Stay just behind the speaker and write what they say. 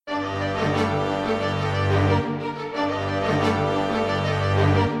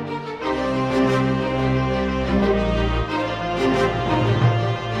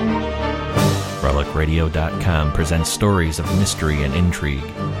RealRadio.com presents stories of mystery and intrigue,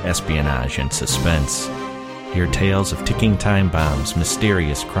 espionage and suspense. Hear tales of ticking time bombs,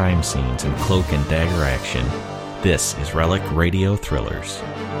 mysterious crime scenes, and cloak and dagger action. This is Relic Radio Thrillers.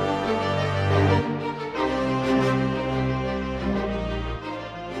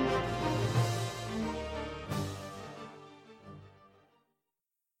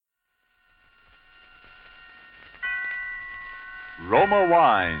 Roma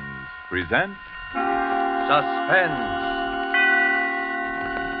Wines present Suspense.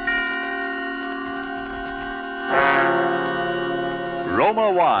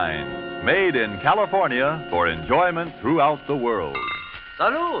 Roma Wines, made in California for enjoyment throughout the world.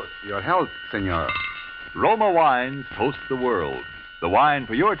 Salud. Your health, senor. Roma Wines toast the world. The wine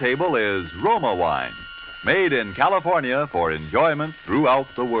for your table is Roma Wine, made in California for enjoyment throughout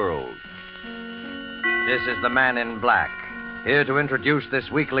the world. This is the Man in Black, here to introduce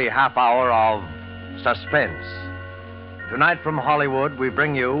this weekly half hour of Suspense. Tonight from Hollywood, we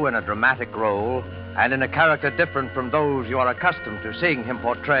bring you in a dramatic role and in a character different from those you are accustomed to seeing him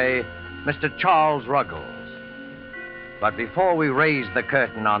portray, Mr. Charles Ruggles. But before we raise the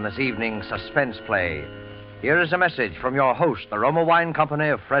curtain on this evening's suspense play, here is a message from your host, the Roma Wine Company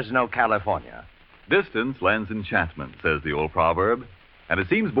of Fresno, California. Distance lends enchantment, says the old proverb. And it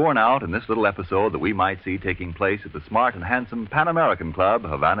seems borne out in this little episode that we might see taking place at the smart and handsome Pan American Club,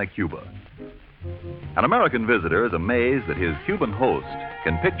 Havana, Cuba. An American visitor is amazed that his Cuban host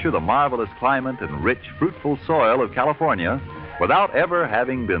can picture the marvelous climate and rich, fruitful soil of California without ever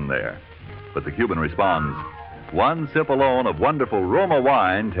having been there. But the Cuban responds, "One sip alone of wonderful Roma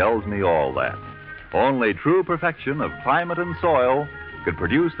wine tells me all that. Only true perfection of climate and soil could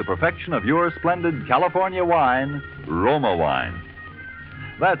produce the perfection of your splendid California wine, Roma wine."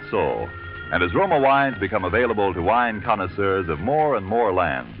 That's so. And as Roma wines become available to wine connoisseurs of more and more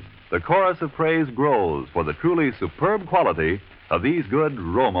lands, the chorus of praise grows for the truly superb quality of these good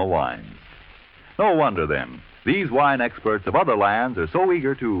Roma wines. No wonder, then, these wine experts of other lands are so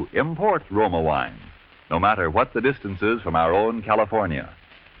eager to import Roma wines, no matter what the distances from our own California.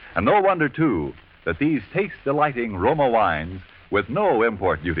 And no wonder, too, that these taste-delighting Roma wines, with no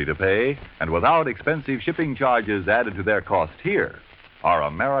import duty to pay and without expensive shipping charges added to their cost here, are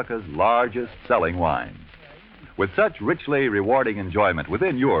America's largest selling wines. With such richly rewarding enjoyment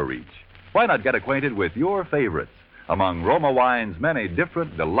within your reach, why not get acquainted with your favorites among Roma Wine's many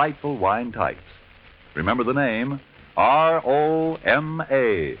different delightful wine types? Remember the name,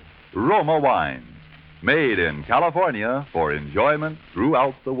 R-O-M-A, Roma Wines, made in California for enjoyment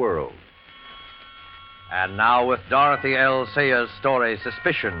throughout the world. And now with Dorothy L. Sayers' story,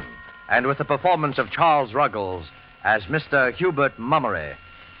 Suspicion, and with the performance of Charles Ruggles as Mr. Hubert Mummery,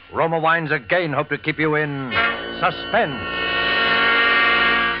 Roma Wines again hope to keep you in suspense.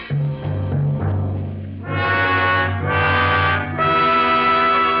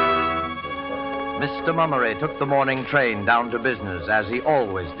 Mr. Mummery took the morning train down to business, as he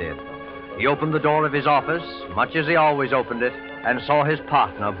always did. He opened the door of his office, much as he always opened it, and saw his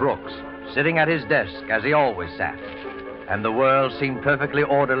partner, Brooks, sitting at his desk as he always sat. And the world seemed perfectly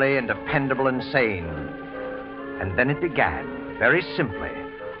orderly and dependable and sane. And then it began, very simply,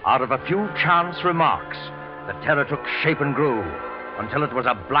 out of a few chance remarks. The terror took shape and grew until it was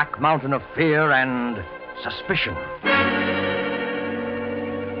a black mountain of fear and suspicion.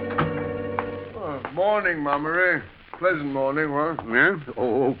 Morning, Mummery. Pleasant morning, huh? Yeah?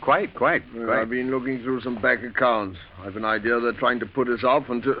 Oh, quite. I've been looking through some back accounts. I've an idea they're trying to put us off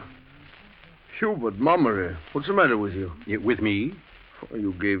until... Hubert Mummery, what's the matter with you? With me? Oh,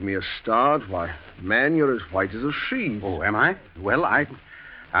 you gave me a start. Why, man, you're as white as a sheet. Oh, am I? Well,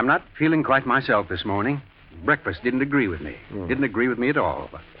 I'm not feeling quite myself this morning. Breakfast didn't agree with me. Didn't agree with me at all.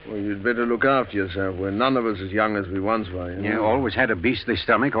 Well, you'd better look after yourself. We're none of us as young as we once were. Yeah, always had a beastly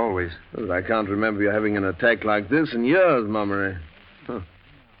stomach, always. Well, I can't remember you having an attack like this in years, Mummery.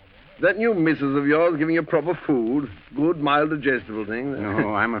 That new missus of yours giving you proper food? Good, mild, digestible thing?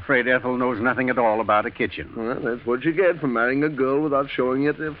 No, I'm afraid Ethel knows nothing at all about a kitchen. Well, that's what you get for marrying a girl without showing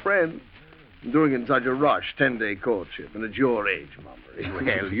it to a friend. Doing it in such a rush, 10-day courtship, and at your age,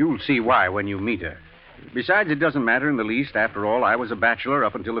 Mummery. Well, you'll see why when you meet her. Besides, it doesn't matter in the least. After all, I was a bachelor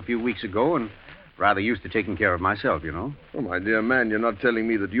up until a few weeks ago and rather used to taking care of myself, you know. Oh, my dear man, you're not telling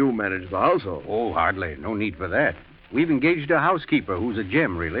me that you manage the household. Oh, hardly. No need for that. We've engaged a housekeeper who's a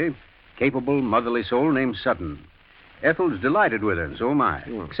gem, really. Capable, motherly soul named Sutton. Ethel's delighted with her, and so am I.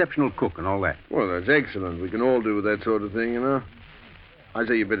 Exceptional cook and all that. Well, that's excellent. We can all do that sort of thing, you know. I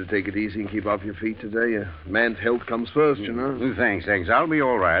say you better take it easy and keep off your feet today. A man's health comes first, you know. Thanks. I'll be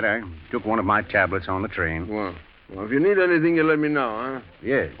all right. I took one of my tablets on the train. Well, Well, if you need anything, you let me know, huh?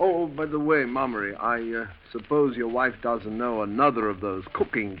 Yes. Oh, by the way, Mummery, I suppose your wife doesn't know another of those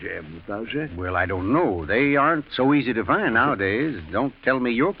cooking gems, does she? Well, I don't know. They aren't so easy to find nowadays. Don't tell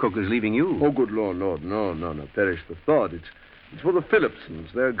me your cook is leaving you. Oh, good Lord, Lord. No. Perish the thought. It's for the Phillipsons.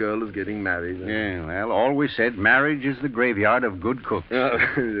 Their girl is getting married. Yeah, well, always said marriage is the graveyard of good cooks.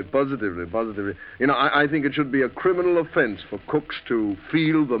 Positively. You know, I think it should be a criminal offense for cooks to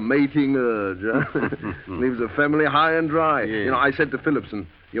feel the mating urge. Huh? Leaves a family high and dry. Yeah. You know, I said to Phillipson,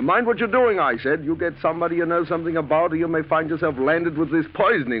 you mind what you're doing, I said. You get somebody you know something about, or you may find yourself landed with this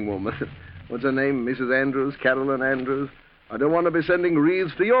poisoning woman. What's her name? Mrs. Andrews? Carolyn Andrews? I don't want to be sending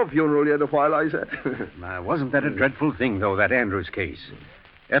wreaths to your funeral yet a while, I said. Wasn't that a dreadful thing, though, that Andrews case?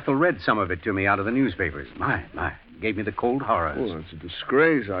 Ethel read some of it to me out of the newspapers. My. Gave me the cold horrors. Oh, it's a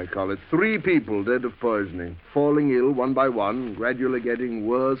disgrace, I call it. 3 people dead of poisoning, falling ill one by one, gradually getting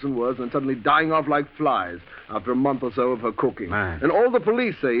worse and worse, and suddenly dying off like flies after a month or so of her cooking. My. And all the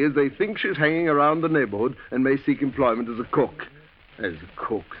police say is they think she's hanging around the neighborhood and may seek employment as a cook. As a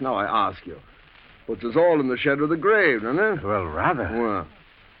cook. Now, I ask you. Puts us all in the shadow of the grave, doesn't it? Well, rather. Well,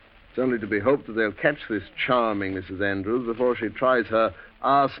 it's only to be hoped that they'll catch this charming Mrs. Andrews before she tries her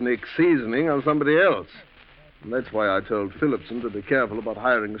arsenic seasoning on somebody else. And that's why I told Phillipson to be careful about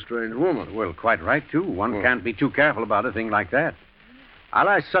hiring a strange woman. Well, quite right, too. One can't be too careful about a thing like that. I'll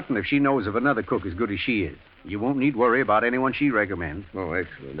ask Sutton if she knows of another cook as good as she is. You won't need worry about anyone she recommends. Oh,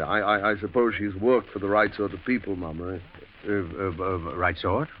 excellent. I suppose she's worked for the right sort of people, Mama. Right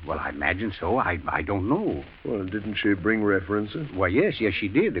sort? Well, I imagine so. I don't know. Well, didn't she bring references? Why, yes, she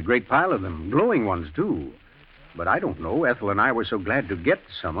did. A great pile of them. Glowing ones, too. But I don't know. Ethel and I were so glad to get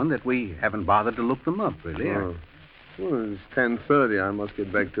someone that we haven't bothered to look them up, really. Oh. Well, it's 10:30. I must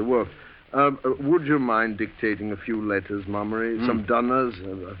get back to work. Would you mind dictating a few letters, Mummery? Some dunners?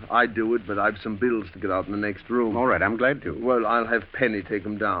 I do it, but I've some bills to get out in the next room. All right, I'm glad to. Well, I'll have Penny take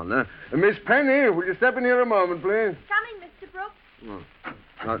them down. Miss Penny, will you step in here a moment, please? Coming, Mr. Brooks.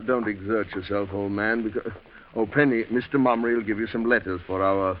 Now, don't exert yourself, old man, because... Oh, Penny, Mr. Mummery will give you some letters for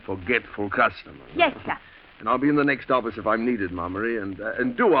our forgetful customer. Yes, sir. And I'll be in the next office if I'm needed, Mummery. And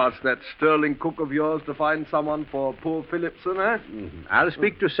do ask that sterling cook of yours to find someone for poor Phillipson, eh? Mm-hmm. I'll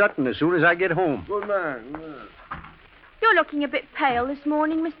speak to Sutton as soon as I get home. Good man. You're looking a bit pale this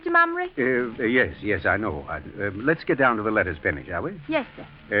morning, Mr. Mummery. Yes, I know. Let's get down to the letters, Penny, shall we? Yes,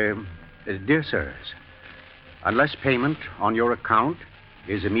 sir. Dear sirs, unless payment on your account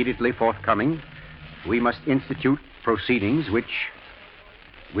is immediately forthcoming, we must institute proceedings which...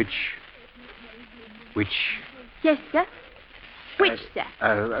 Yes, sir. Which, sir?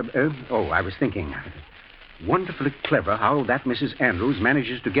 I was thinking. Wonderfully clever how that Mrs. Andrews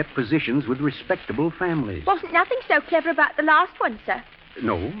manages to get positions with respectable families. Wasn't nothing so clever about the last one, sir.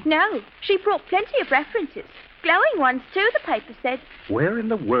 No? No. She brought plenty of references. Glowing ones, too, the paper said. Where in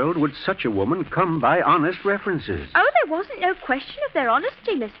the world would such a woman come by honest references? Oh, there wasn't no question of their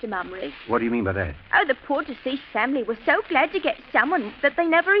honesty, Mr. Mummery. What do you mean by that? Oh, the poor deceased family was so glad to get someone that they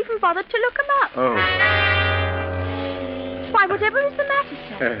never even bothered to look 'em up. Oh. Why, whatever is the matter,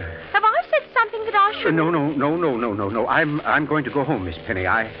 sir? Have I said something that I shouldn't? No. I'm going to go home, Miss Penny.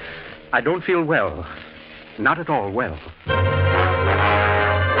 I don't feel well. Not at all well.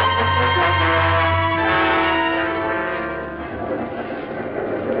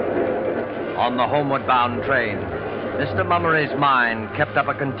 On the homeward-bound train, Mr. Mummery's mind kept up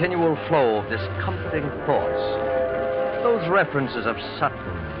a continual flow of discomforting thoughts. Those references of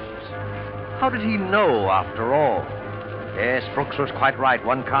Sutton's. How did he know, after all? Yes, Brooks was quite right.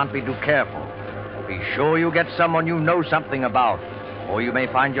 One can't be too careful. Be sure you get someone you know something about, or you may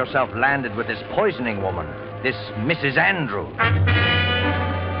find yourself landed with this poisoning woman, this Mrs. Andrews.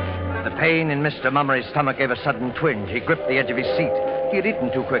 The pain in Mr. Mummery's stomach gave a sudden twinge. He gripped the edge of his seat. He had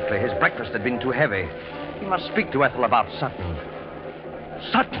eaten too quickly. His breakfast had been too heavy. He must speak to Ethel about Sutton.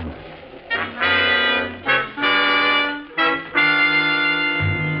 Sutton!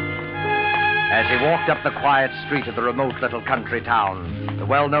 As he walked up the quiet street of the remote little country town, the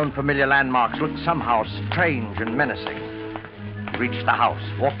well-known familiar landmarks looked somehow strange and menacing. He reached the house,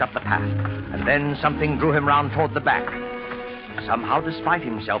 walked up the path, and then something drew him round toward the back. Somehow, despite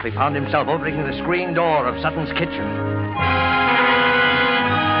himself, he found himself opening the screen door of Sutton's kitchen.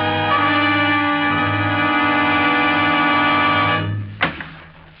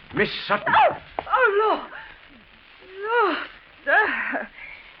 Miss Sutton. Oh, Lord, sir.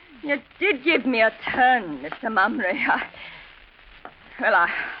 You did give me a turn, Mr. Mummery.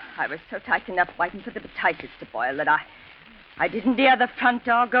 I was so taken up waiting for the potatoes to boil that I didn't hear the front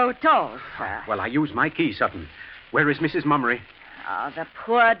door go at all, sir. Well, I used my key, Sutton. Where is Mrs. Mummery? Oh, the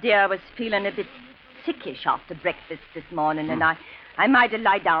poor dear was feeling a bit sickish after breakfast this morning, and I might have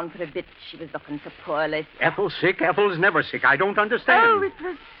lied down for a bit. She was looking so poorly. Ethel's sick? Ethel's never sick. I don't understand. Oh, it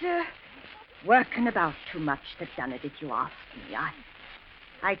was working about too much that done it, if you ask me.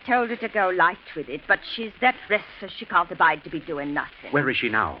 I told her to go light with it, but she's that restless she can't abide to be doing nothing. Where is she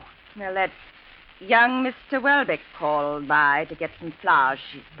now? Well, that young Mr. Welbeck called by to get some flowers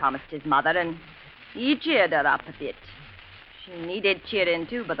she's promised his mother, and he cheered her up a bit. She needed cheering,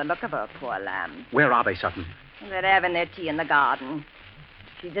 too, by the look of her, poor lamb. Where are they, Sutton? They're having their tea in the garden.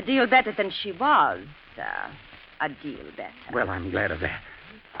 She's a deal better than she was, sir. A deal better. Well, I'm glad of that.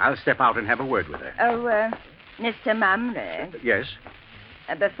 I'll step out and have a word with her. Oh, Mr. Mumley. Yes?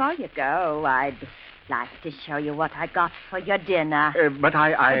 Before you go, I'd like to show you what I got for your dinner. But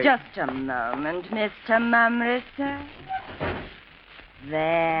I... Just a moment, Mr. Mumley, sir.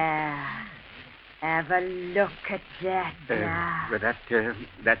 There. Have a look at that now.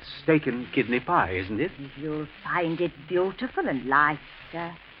 That's steak and kidney pie, isn't it? You'll find it beautiful and light,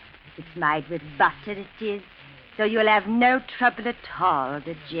 sir. It's made with butter, it is. So you'll have no trouble at all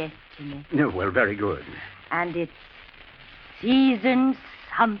digesting it. No, well, very good. And it's seasoned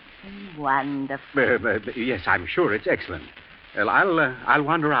something wonderful. Yes, I'm sure it's excellent. Well, I'll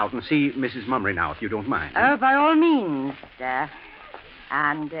wander out and see Mrs. Mummery now, if you don't mind. Oh, by all means, sir.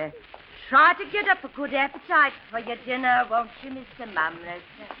 And try to get up a good appetite for your dinner, won't you, Mr. Mumley,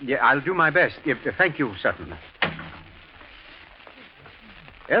 sir? Yeah, I'll do my best. Thank you, Sutton.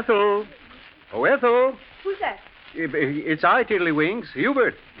 Ethel. Oh, Ethel. Who's that? It's I, Tiddlywinks.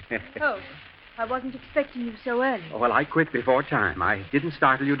 Hubert. Oh, I wasn't expecting you so early. Oh, well, I quit before time. I didn't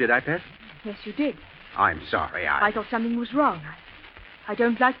startle you, did I, Pet? Yes, you did. I'm sorry. I thought something was wrong. I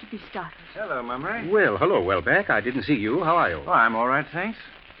don't like to be startled. Hello, Mummery. Well, hello, Welbeck. I didn't see you. How are you? Oh, I'm all right, thanks.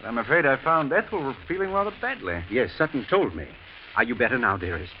 But I'm afraid I found Ethel feeling rather badly. Yes, Sutton told me. Are you better now,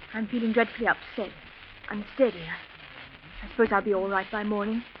 dearest? I'm feeling dreadfully upset. Unsteady. I suppose I'll be all right by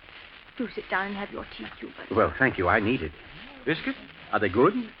morning. Do sit down and have your tea, Hubert. Well, thank you. I need it. Biscuit? Are they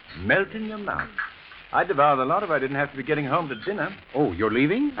good? Melt in your mouth. I'd devour the lot if I didn't have to be getting home to dinner. Oh, you're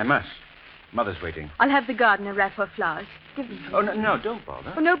leaving? I must. Mother's waiting. I'll have the gardener wrap her flowers. Give them to me. Oh, no, don't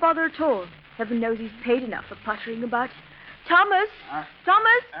bother. Oh, no bother at all. Heaven knows he's paid enough for puttering about. Thomas!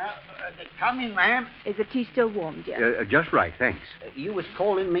 Thomas! Coming, ma'am. Is the tea still warm, dear? Just right, thanks. You was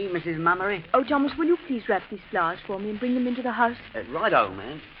calling me, Mrs. Mummery? Oh, Thomas, will you please wrap these flowers for me and bring them into the house? Righto,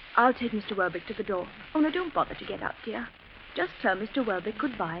 ma'am. I'll take Mr. Welbeck to the door. Oh, no, don't bother to get up, dear. Just tell Mr. Welbeck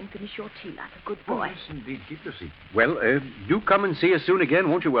goodbye and finish your tea like a good boy. Yes, indeed. Keep your seat. Well, do come and see us soon again,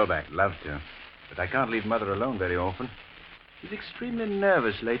 won't you, Welbeck? Love to. But I can't leave Mother alone very often. She's extremely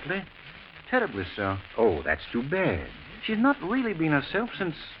nervous lately. Terribly so. Oh, that's too bad. She's not really been herself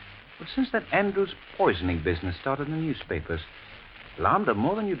since that Andrews poisoning business started in the newspapers. Alarmed her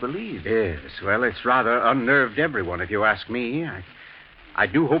more than you'd believe. Yes, well, it's rather unnerved everyone, if you ask me. I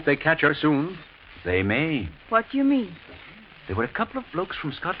do hope they catch her soon. They may. What do you mean? There were a couple of blokes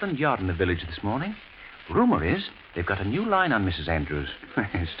from Scotland Yard in the village this morning. Rumor is they've got a new line on Mrs. Andrews.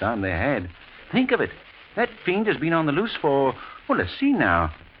 It's time they had. Think of it. That fiend has been on the loose for, well, let's see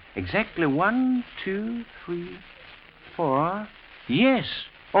now. Exactly 1, 2, 3, 4. Yes,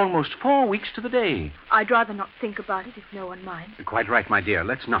 almost 4 weeks to the day. I'd rather not think about it if no one minds. Quite right, my dear.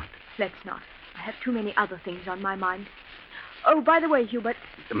 Let's not. Let's not. I have too many other things on my mind. Oh, by the way, Hubert.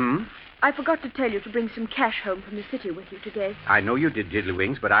 I forgot to tell you to bring some cash home from the city with you today. I know you did,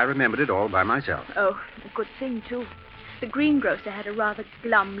 Diddlywinks, but I remembered it all by myself. Oh, a good thing, too. The greengrocer had a rather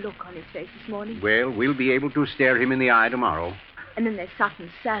glum look on his face this morning. Well, we'll be able to stare him in the eye tomorrow. And then there's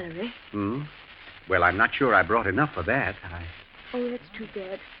Sutton's salary. Well, I'm not sure I brought enough for that. Oh, that's too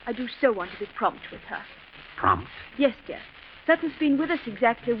bad. I do so want to be prompt with her. Prompt? Yes, dear. Sutton's been with us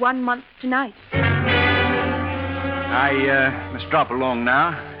exactly 1 month tonight. I must drop along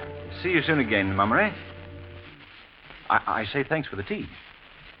now. See you soon again, Mummery. I say thanks for the tea.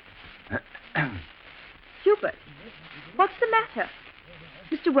 Hubert, what's the matter?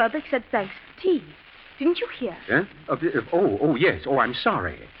 Mr. Welbeck said thanks for tea. Didn't you hear? Huh? Oh, yes. Oh, I'm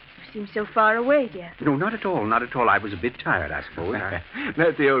sorry. You seem so far away, dear. No, not at all, not at all. I was a bit tired, I suppose.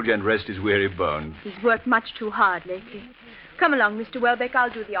 Let the old gent rest his weary bones. He's worked much too hard lately. Come along, Mr. Welbeck.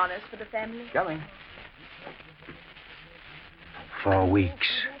 I'll do the honors for the family. Coming. 4 weeks.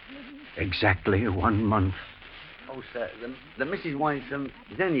 Exactly 1 month. Oh, sir, the missus wanted some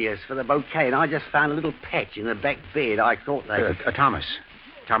zinnias for the bouquet, and I just found a little patch in the back bed. I thought they...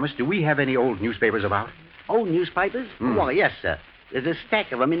 Thomas, do we have any old newspapers about? Old newspapers? Why, yes, sir. There's a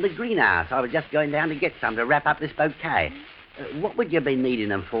stack of them in the greenhouse. I was just going down to get some to wrap up this bouquet. What would you be needing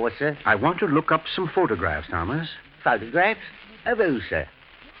them for, sir? I want to look up some photographs, Thomas. Photographs? Of who, sir?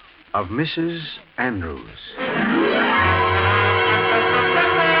 of Mrs. Andrews.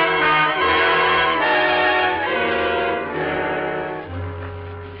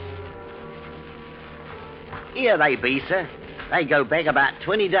 Here they be, sir. They go back about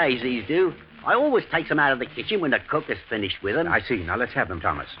 20 days, these do. I always takes them out of the kitchen when the cook has finished with them. I see. Now, let's have them,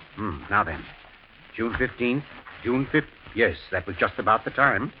 Thomas. Now then. June 15th, June 5th. Yes, that was just about the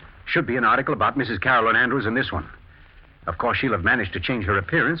time. Should be an article about Mrs. Carolyn Andrews in this one. Of course, she'll have managed to change her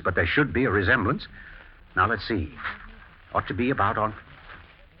appearance, but there should be a resemblance. Now, let's see. Ought to be about on...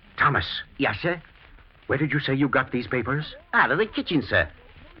 Thomas. Yes, sir? Where did you say you got these papers? Out of the kitchen, sir.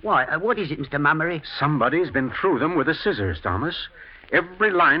 Why, what is it, Mr. Mummery? Somebody's been through them with the scissors, Thomas.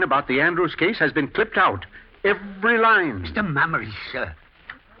 Every line about the Andrews case has been clipped out. Every line. Mr. Mummery, sir.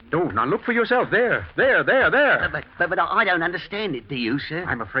 Don't. Now, look for yourself. There. But I don't understand it, do you, sir?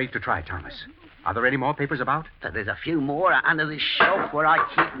 I'm afraid to try, Thomas. Are there any more papers about? There's a few more under this shelf where I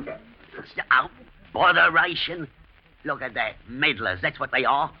keep them. Oh, botheration. Look at that. Meddlers, that's what they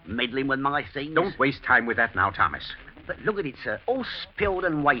are. Meddling with my things. Don't waste time with that now, Thomas. But look at it, sir. All spilled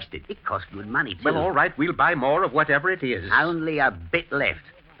and wasted. It costs good money, too. Well, all right. We'll buy more of whatever it is. Only a bit left.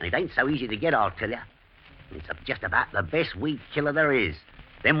 And it ain't so easy to get, I'll tell you. It's just about the best weed killer there is.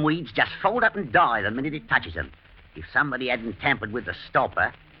 Them weeds just fold up and die the minute it touches them. If somebody hadn't tampered with the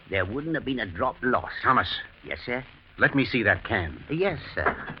stopper, there wouldn't have been a drop lost. Thomas. Yes, sir? Let me see that can. Yes,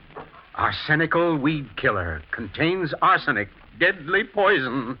 sir. Arsenical weed killer. Contains arsenic. Deadly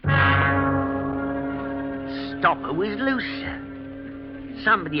poison. Stopper was loose, sir.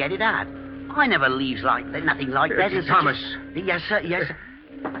 Somebody had it out. I never leaves like that, nothing like that. Thomas. Yes, sir, yes, sir.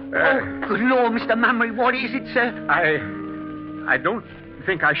 Oh, good Lord, Mr. Mummery, what is it, sir? I don't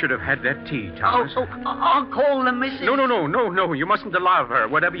think I should have had that tea, Thomas. I'll call the missus. No. You mustn't alarm her,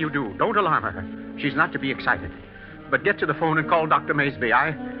 whatever you do. Don't alarm her. She's not to be excited. But get to the phone and call Dr. Maysby.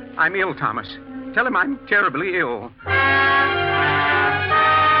 I'm ill, Thomas. Tell him I'm terribly ill.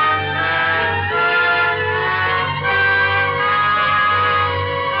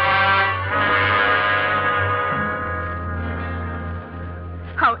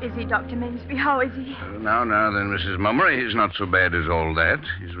 How is he, Dr. Maysby? How is he? Now then, Mrs. Mummery, he's not so bad as all that.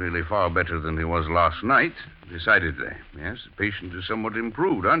 He's really far better than he was last night. Decidedly. Yes, the patient is somewhat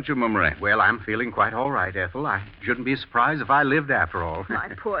improved, aren't you, Mummery? Well, I'm feeling quite all right, Ethel. I shouldn't be surprised if I lived after all. My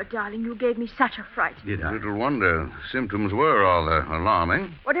poor darling, you gave me such a fright. Did I? Little wonder. Symptoms were rather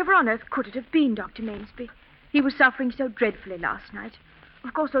alarming. Whatever on earth could it have been, Dr. Maysby? He was suffering so dreadfully last night.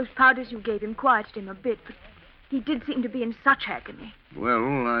 Of course, those powders you gave him quieted him a bit, but he did seem to be in such agony. Well,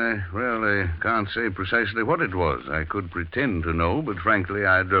 I really can't say precisely what it was. I could pretend to know, but frankly,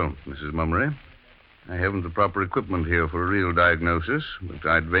 I don't, Mrs. Mummery. I haven't the proper equipment here for a real diagnosis, but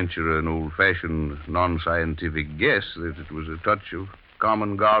I'd venture an old-fashioned, non-scientific guess that it was a touch of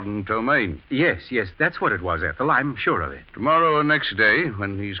common garden ptomaine. Yes, that's what it was, Ethel. I'm sure of it. Tomorrow or next day,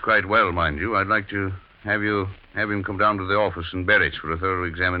 when he's quite well, mind you, I'd like to have him come down to the office in Berwick for a thorough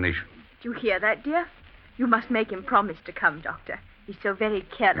examination. Do you hear that, dear? You must make him promise to come, Doctor. He's so very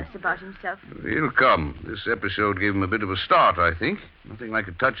careless about himself. He'll come. This episode gave him a bit of a start, I think. Nothing like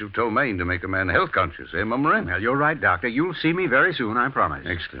a touch of ptomaine to make a man health conscious, eh, Mummery? Well, you're right, Doctor. You'll see me very soon, I promise.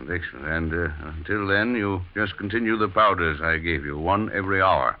 Excellent. And until then, you just continue the powders I gave you, one every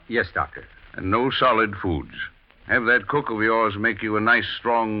hour. Yes, Doctor. And no solid foods. Have that cook of yours make you a nice,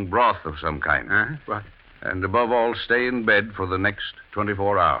 strong broth of some kind. What? And above all, stay in bed for the next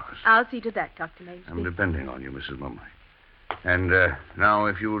 24 hours. I'll see to that, Dr. Maysby. I'm depending on you, Mrs. Mummery. And now,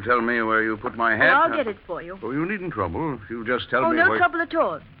 if you'll tell me where you put my hat... I'll get it for you. Oh, you needn't trouble. If you'll just tell me no where... trouble at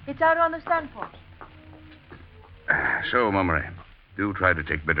all. It's out on the standpoint. So, Mummery, do try to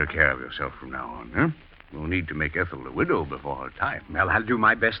take better care of yourself from now on, huh? We'll need to make Ethel a widow before her time. Well, I'll do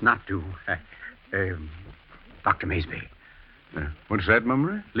my best not to. Dr. Maysby. What's that,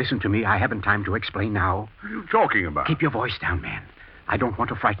 Mummery? Listen to me. I haven't time to explain now. What are you talking about? Keep your voice down, man. I don't want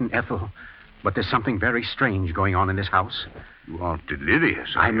to frighten Ethel, but there's something very strange going on in this house. You are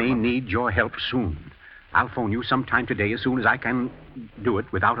delirious. I may need your help soon. I'll phone you sometime today as soon as I can do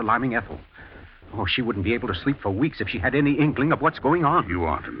it without alarming Ethel. Oh, she wouldn't be able to sleep for weeks if she had any inkling of what's going on. You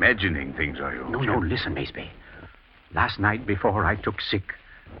aren't imagining things, are you? No, listen, Maysby. Last night, before I took sick,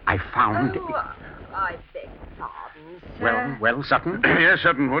 I found... Oh, I beg pardon, sir. Well, Sutton? Yes,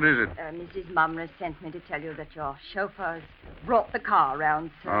 Sutton, what is it? Mrs. Mummery sent me to tell you that your chauffeur's brought the car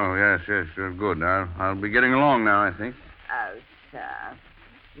round, sir. Oh, yes, good. I'll be getting along now, I think. Oh, sir,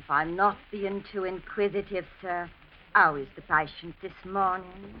 if I'm not being too inquisitive, sir, how is the patient this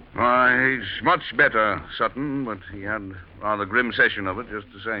morning? Why, he's much better, Sutton, but he had a rather grim session of it, just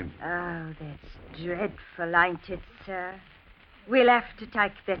the same. Oh, that's dreadful, ain't it, sir? We'll have to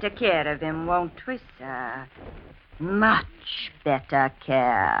take better care of him, won't we, sir? Much better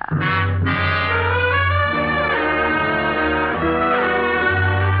care. Come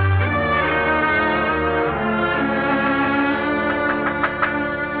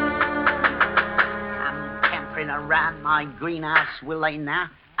campering around my greenhouse, will they now?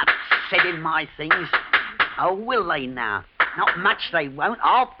 Upsetting my things. Oh, will they now? Not much they won't.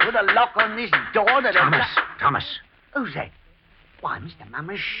 I'll put a lock on this door that... Thomas. Who's that? Why, Mr.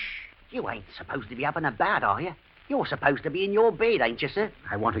 Mummery, you ain't supposed to be up and about, are you? You're supposed to be in your bed, ain't you, sir?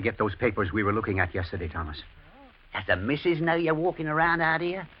 I want to get those papers we were looking at yesterday, Thomas. Does the missus know you're walking around out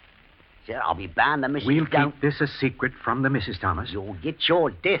here? Sir, I'll be bound the missus We'll don't... keep this a secret from the missus, Thomas. You'll get your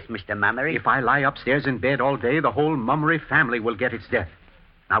death, Mr. Mummery. If I lie upstairs in bed all day, the whole Mummery family will get its death.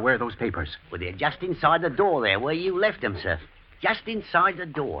 Now, where are those papers? Well, they're just inside the door there, where you left them, sir. Just inside the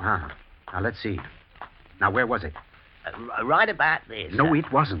door. Ah. Now, let's see. Now, where was it? Right about there, sir. No,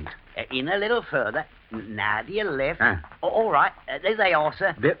 it wasn't. In a little further. Now to your left. Ah. All right. There they are,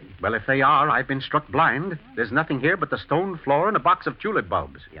 sir. Well, if they are, I've been struck blind. There's nothing here but the stone floor and a box of tulip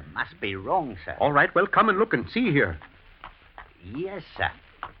bulbs. You must be wrong, sir. All right, well, come and look and see here. Yes, sir.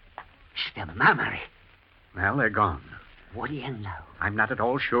 Mr. Mummery. Well, they're gone. What do you know? I'm not at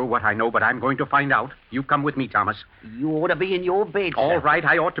all sure what I know, but I'm going to find out. You come with me, Thomas. You ought to be in your bed, sir. All right,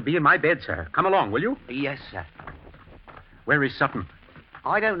 I ought to be in my bed, sir. Come along, will you? Yes, sir. Where is Sutton?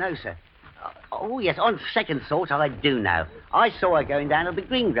 I don't know, sir. Oh, yes, on second thought, I do know. I saw her going down to the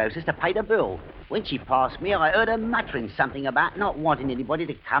greengrocer's to pay the bill. When she passed me, I heard her muttering something about not wanting anybody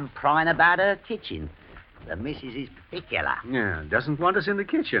to come prying about her kitchen. The missus is particular. Yeah, doesn't want us in the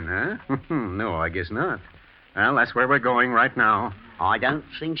kitchen, huh? No, I guess not. Well, that's where we're going right now. I don't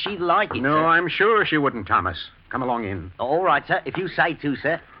think she'd like it, No, sir. I'm sure she wouldn't, Thomas. Come along in. All right, sir, if you say to,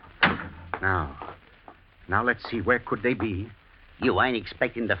 sir. Now let's see, where could they be? You ain't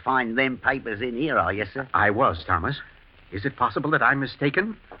expecting to find them papers in here, are you, sir? I was, Thomas. Is it possible that I'm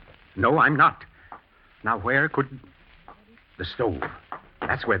mistaken? No, I'm not. Now, where could... The stove.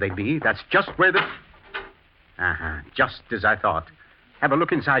 That's where they'd be. That's just where the... Just as I thought. Have a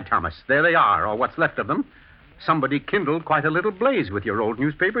look inside, Thomas. There they are, or what's left of them. Somebody kindled quite a little blaze with your old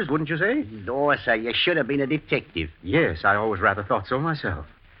newspapers, wouldn't you say? Lord, sir, you should have been a detective. Yes, I always rather thought so myself.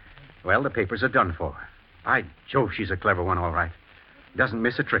 Well, the papers are done for. By Jove, she's a clever one, all right. Doesn't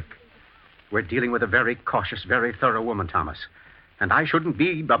miss a trick. We're dealing with a very cautious, very thorough woman, Thomas. And I shouldn't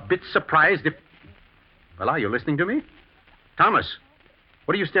be a bit surprised if... Well, are you listening to me? Thomas,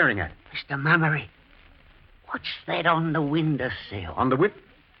 what are you staring at? Mr. Mummery, what's that on the windowsill? On the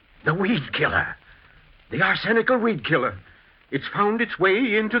The weed killer. The arsenical weed killer. It's found its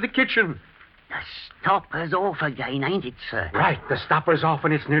way into the kitchen. The stopper's off again, ain't it, sir? Right, the stopper's off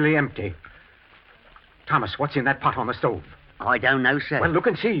and it's nearly empty. Thomas, what's in that pot on the stove? I don't know, sir. Well, look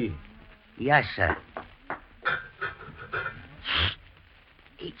and see. Yes, sir.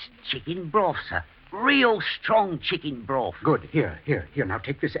 It's chicken broth, sir. Real strong chicken broth. Good. Here. Now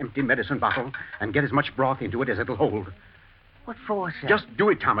take this empty medicine bottle and get as much broth into it as it'll hold. What for, sir? Just do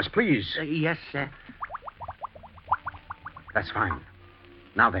it, Thomas, please. Yes, sir. That's fine.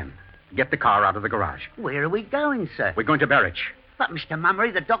 Now then, get the car out of the garage. Where are we going, sir? We're going to Berwich. But, Mr.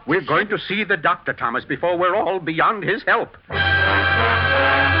 Mummery, the doctor... We're going to see the doctor, Thomas, before we're all beyond his help.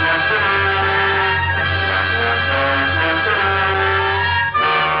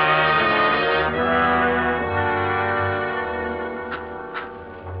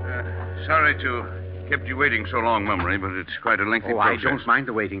 Sorry to kept you waiting so long, Mummery, but it's quite a lengthy process. I don't mind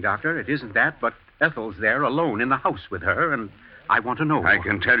the waiting, Doctor. It isn't that, but Ethel's there alone in the house with her, and I want to know. I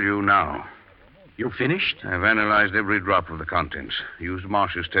can tell you now. You finished? I've analyzed every drop of the contents. Used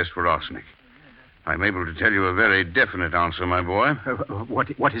Marsh's test for arsenic. I'm able to tell you a very definite answer, my boy.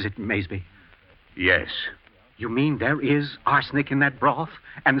 What is it, Maysby? Yes. You mean there is arsenic in that broth?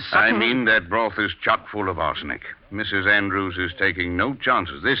 And I mean that broth is chock full of arsenic. Mrs. Andrews is taking no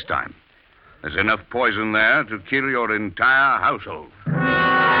chances this time. There's enough poison there to kill your entire household.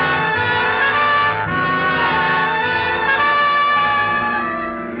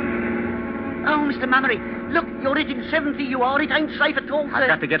 Oh, Mr. Mummery, look, you're hitting 70, you are. It ain't safe at all, sir. I've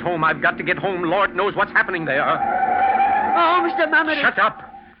got to get home. Lord knows what's happening there. Oh, Mr. Mummery. Shut up.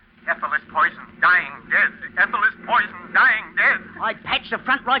 Ethel is poisoned, dying dead. Ethel is poisoned, dying dead. I patched the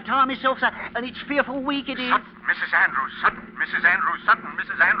front right tire myself, sir, and it's fearful weak it is. Sutton, Mrs. Andrews, Sutton, Mrs. Andrews, Sutton,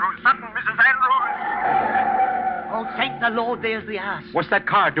 Mrs. Andrews, Sutton, Mrs. Andrews. Oh, thank the Lord, there's the house. What's that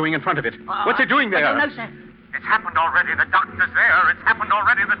car doing in front of it? What's it doing there? I don't know, sir. It's happened already. The doctor's there. It's happened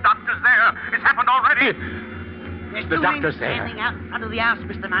already. The doctor's there. It's happened already. There's the two doctor's men there. standing out in front of the house,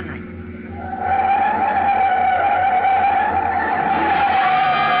 Mr. Mummery.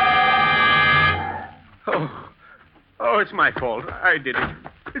 it's my fault. I did it.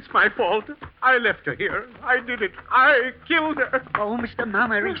 It's my fault. I left her here. I did it. I killed her. Oh, Mr.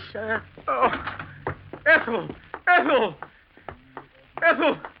 Mummery, sir. Oh, Ethel! Ethel!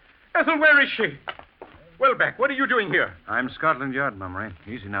 Ethel! Ethel, where is she? Welbeck, what are you doing here? I'm Scotland Yard, Mummery.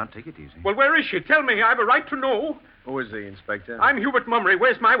 Easy now. Take it easy. Well, where is she? Tell me. I have a right to know. Who is he, Inspector? I'm Hubert Mummery.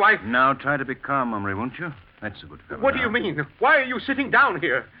 Where's my wife? Now, try to be calm, Mummery, won't you? That's a good fellow. What do now. you mean? Why are you sitting down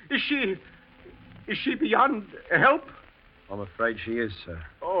here? Is she beyond help? I'm afraid she is, sir.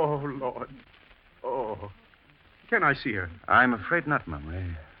 Oh, Lord. Oh. Can I see her? I'm afraid not,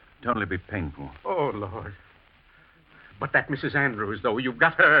 Mummery. It'd only be painful. Oh, Lord. But that Mrs. Andrews, though, you've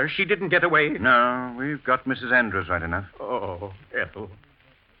got her. She didn't get away. No, we've got Mrs. Andrews right enough. Oh, Ethel.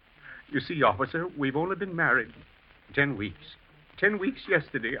 You see, officer, we've only been married 10 weeks. 10 weeks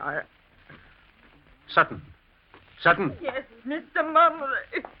yesterday. Sutton. Sutton. Yes, Mr.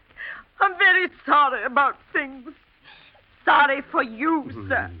 Mummery. I'm very sorry about things. Sorry for you,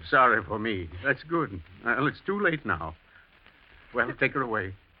 sir. Sorry for me. That's good. Well, it's too late now. Well, take her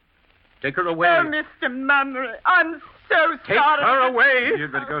away. Take her away. Oh, Mr. Mummery, I'm so Take sorry. her away.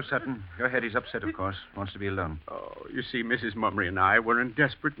 You'd better go, Sutton. Go ahead. He's upset, of course. Wants to be alone. Oh, you see, Mrs. Mummery and I were in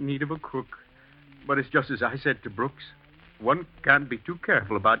desperate need of a cook. But it's just as I said to Brooks. One can't be too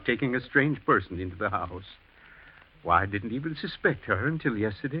careful about taking a strange person into the house. Why, I didn't even suspect her until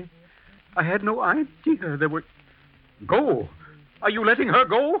yesterday. I had no idea there were... Go. Are you letting her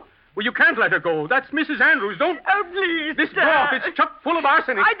go? Well, you can't let her go. That's Mrs. Andrews. Don't... Oh, please, This sir. broth, it's chock full of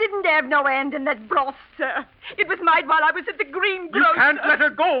arsenic. I didn't have no hand in that broth, sir. It was made while I was at the greengrocer's. You can't let her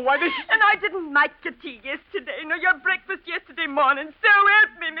go. Why, this... And I didn't make your tea yesterday, nor your breakfast yesterday morning. So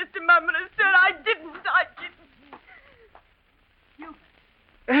help me, Mr. Mummery, sir. I didn't.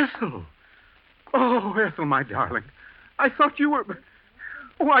 Ethel. Oh, Ethel, my darling. I thought you were...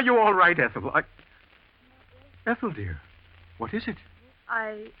 Oh, are you all right, Ethel? Ethel, dear, what is it?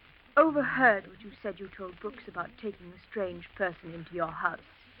 I overheard what you said you told Brooks about taking a strange person into your house.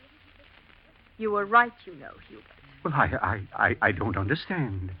 You were right, you know, Hubert. Well, I don't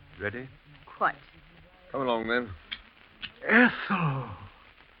understand. Ready? Quite. Come along, then. Ethel.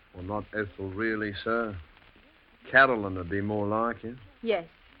 Well, not Ethel, really, sir. Caroline would be more like it. Yes.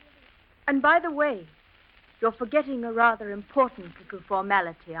 And by the way, you're forgetting a rather important little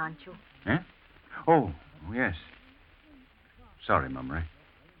formality, aren't you? Eh? Oh, yes. Sorry, Mummery.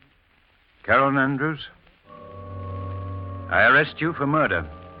 Carolyn Andrews, I arrest you for murder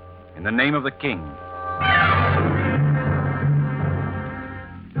in the name of the king.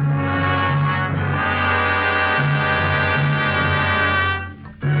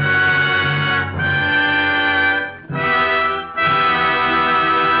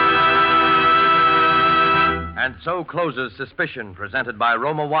 And so closes Suspicion, presented by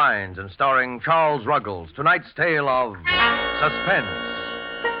Roma Wines and starring Charles Ruggles. Tonight's tale of suspense.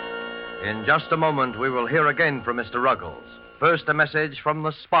 In just a moment, we will hear again from Mr. Ruggles. First, a message from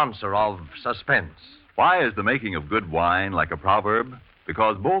the sponsor of Suspense. Why is the making of good wine like a proverb?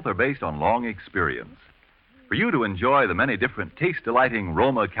 Because both are based on long experience. For you to enjoy the many different taste-delighting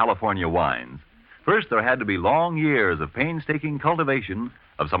Roma California wines, first there had to be long years of painstaking cultivation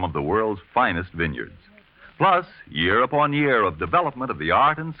of some of the world's finest vineyards. Plus, year upon year of development of the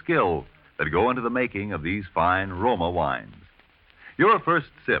art and skill that go into the making of these fine Roma wines. Your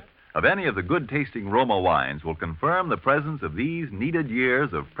first sip of any of the good-tasting Roma wines will confirm the presence of these needed years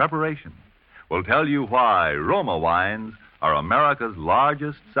of preparation, will tell you why Roma wines are America's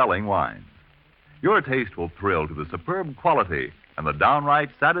largest-selling wines. Your taste will thrill to the superb quality and the downright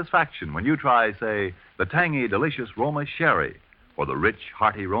satisfaction when you try, say, the tangy, delicious Roma Sherry, or the rich,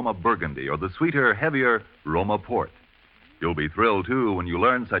 hearty Roma Burgundy, or the sweeter, heavier Roma Port. You'll be thrilled, too, when you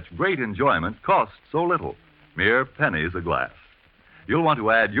learn such great enjoyment costs so little, mere pennies a glass. You'll want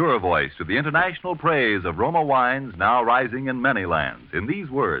to add your voice to the international praise of Roma wines now rising in many lands in these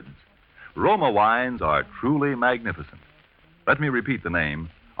words: Roma wines are truly magnificent. Let me repeat the name: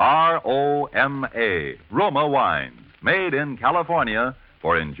 R-O-M-A, Roma wines, made in California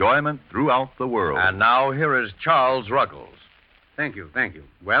for enjoyment throughout the world. And now, here is Charles Ruggles. Thank you.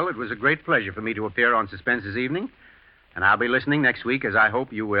 Well, it was a great pleasure for me to appear on Suspense this evening, and I'll be listening next week, as I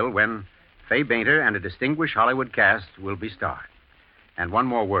hope you will, when Fay Bainter and a distinguished Hollywood cast will be starred. And one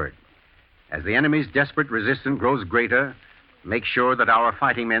more word. As the enemy's desperate resistance grows greater, make sure that our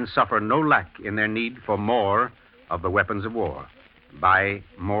fighting men suffer no lack in their need for more of the weapons of war. Buy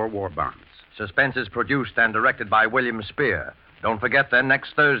more war bonds. Suspense is produced and directed by William Spear. Don't forget, then,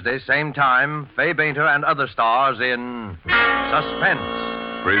 next Thursday, same time, Fay Bainter and other stars in Suspense.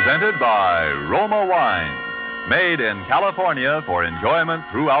 Presented by Roma Wines, made in California for enjoyment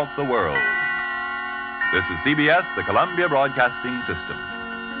throughout the world. This is CBS, the Columbia Broadcasting System.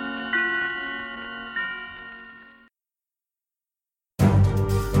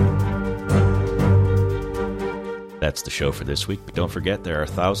 That's the show for this week, but don't forget there are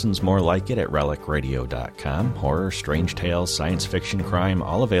thousands more like it at relicradio.com. Horror, strange tales, science fiction, crime,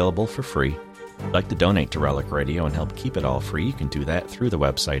 all available for free. If you'd like to donate to Relic Radio and help keep it all free, you can do that through the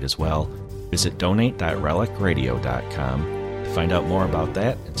website as well. Visit donate.relicradio.com to find out more about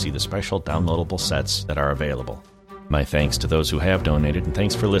that and see the special downloadable sets that are available. My thanks to those who have donated, and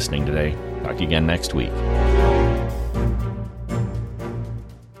thanks for listening today. Talk to you again next week.